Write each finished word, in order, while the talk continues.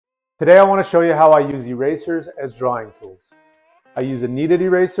Today I want to show you how I use erasers as drawing tools. I use a kneaded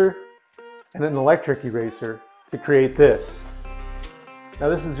eraser and an electric eraser to create this. Now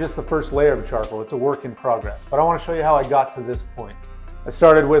this is just the first layer of charcoal, it's a work in progress, but I want to show you how I got to this point. I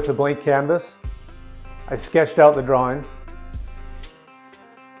started with a blank canvas, I sketched out the drawing,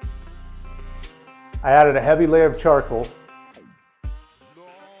 I added a heavy layer of charcoal,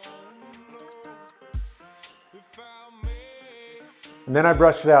 and then I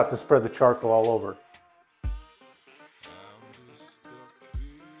brushed it out to spread the charcoal all over.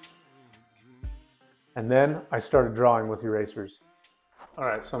 And then I started drawing with erasers.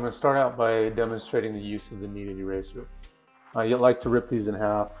 Alright, so I'm going to start out by demonstrating the use of the kneaded eraser. You like to rip these in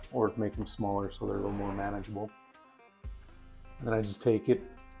half or make them smaller so they're a little more manageable. And then I just take it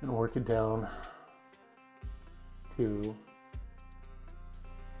and work it down to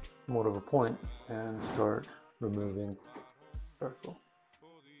more of a point and start removing charcoal.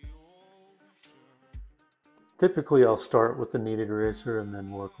 Typically I'll start with the kneaded eraser and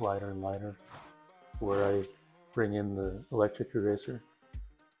then work lighter and lighter where I bring in the electric eraser.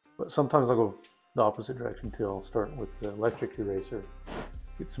 But sometimes I'll go the opposite direction too. I'll start with the electric eraser,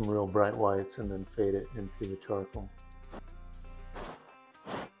 get some real bright whites and then fade it into the charcoal.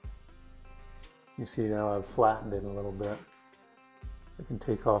 You see now I've flattened it a little bit. I can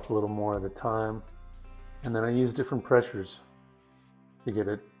take off a little more at a time. And then I use different pressures to get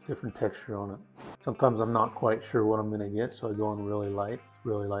a different texture on it. Sometimes I'm not quite sure what I'm going to get, so I go on really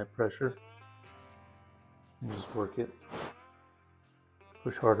light pressure. And just work it.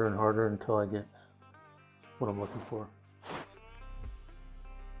 Push harder and harder until I get what I'm looking for.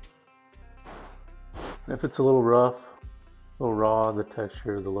 And if it's a little rough, a little raw, the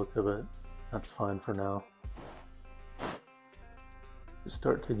texture, the look of it, that's fine for now. Just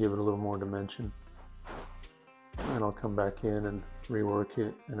start to give it a little more dimension. And I'll come back in and rework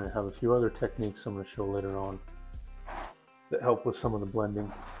it, and I have a few other techniques I'm going to show later on that help with some of the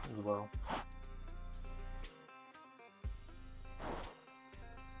blending as well.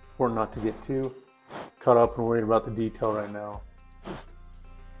 Important not to get too caught up and worried about the detail right now. Just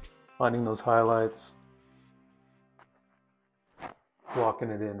finding those highlights, blocking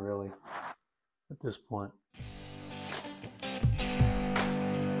it in really at this point.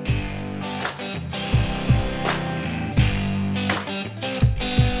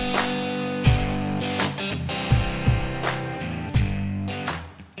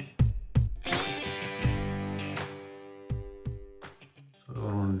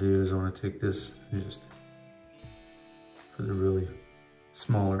 I want to take this and just, for the really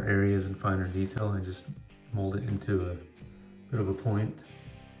smaller areas and finer detail, I just mold it into a bit of a point.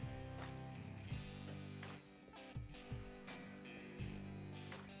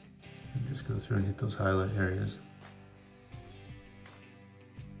 And just go through and hit those highlight areas.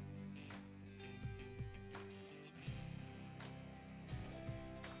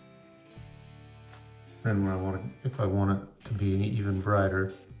 Then when if I want it to be even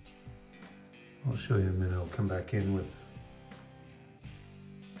brighter, I'll show you in a minute. I'll come back in with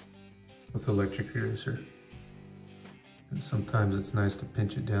electric eraser. And sometimes it's nice to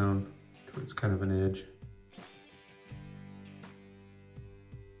pinch it down towards kind of an edge.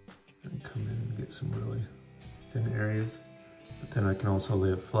 And come in and get some really thin areas. But then I can also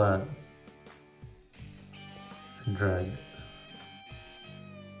lay it flat and drag it.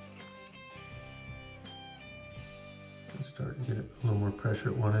 Start to get a little more pressure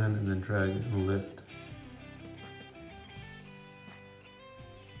at one end and then drag it and lift.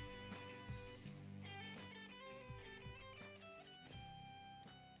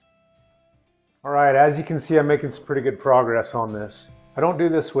 Alright, as you can see, I'm making some pretty good progress on this. I don't do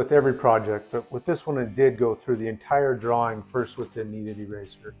this with every project, but with this one I did go through the entire drawing first with the kneaded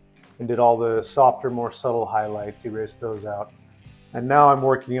eraser and did all the softer, more subtle highlights, erased those out. And now I'm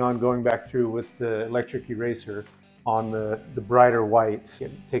working on going back through with the electric eraser on the brighter whites,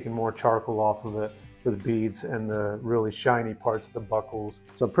 taking more charcoal off of it for the beads and the really shiny parts of the buckles.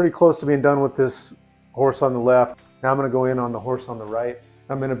 So I'm pretty close to being done with this horse on the left. Now I'm going to go in on the horse on the right.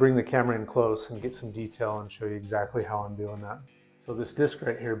 I'm going to bring the camera in close and get some detail and show you exactly how I'm doing that. So this disc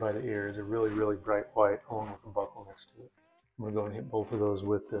right here by the ear is a really bright white along with the buckle next to it. I'm going to go and hit both of those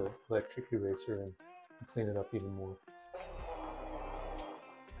with the electric eraser and clean it up even more.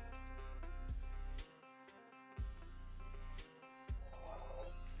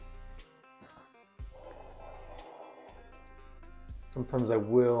 Sometimes I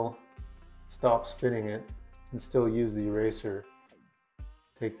will stop spinning it and still use the eraser.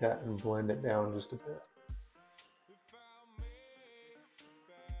 Take that and blend it down just a bit.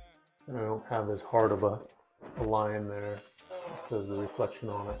 And I don't have as hard of a line there. Just as the reflection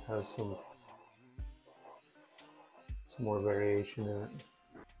on it has some more variation in it.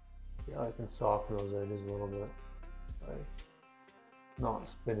 Yeah, I can soften those edges a little bit by not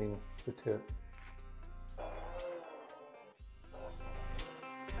spinning the tip.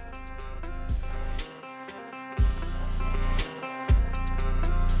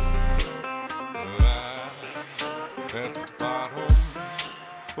 At the bottom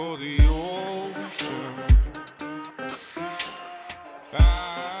of the ocean, I'm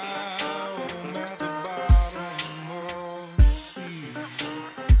at the bottom of the sea.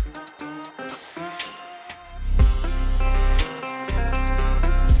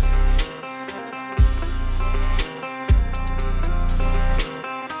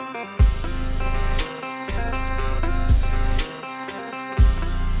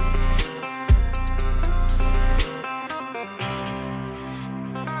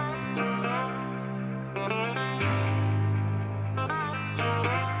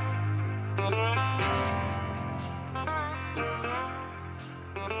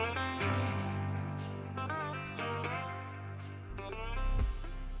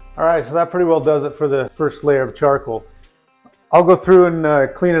 All right, so that pretty well does it for the first layer of charcoal. I'll go through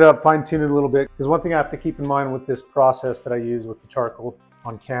and clean it up, fine tune it a little bit, because one thing I have to keep in mind with this process that I use with the charcoal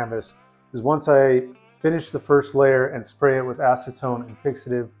on canvas is once I finish the first layer and spray it with acetone and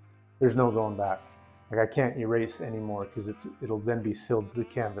fixative, there's no going back. Like, I can't erase anymore because it'll then be sealed to the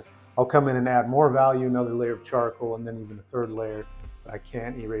canvas. I'll come in and add more value, another layer of charcoal, and then even a third layer, but I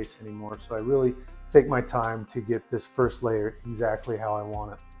can't erase anymore. So I really take my time to get this first layer exactly how I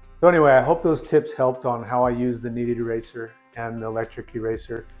want it. So anyway, I hope those tips helped on how I use the kneaded eraser and the electric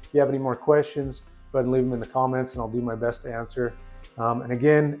eraser. If you have any more questions, go ahead and leave them in the comments and I'll do my best to answer. And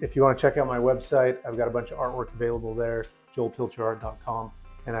again, if you want to check out my website, I've got a bunch of artwork available there, joelpilcherart.com,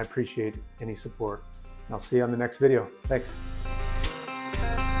 and I appreciate any support. And I'll see you on the next video. Thanks.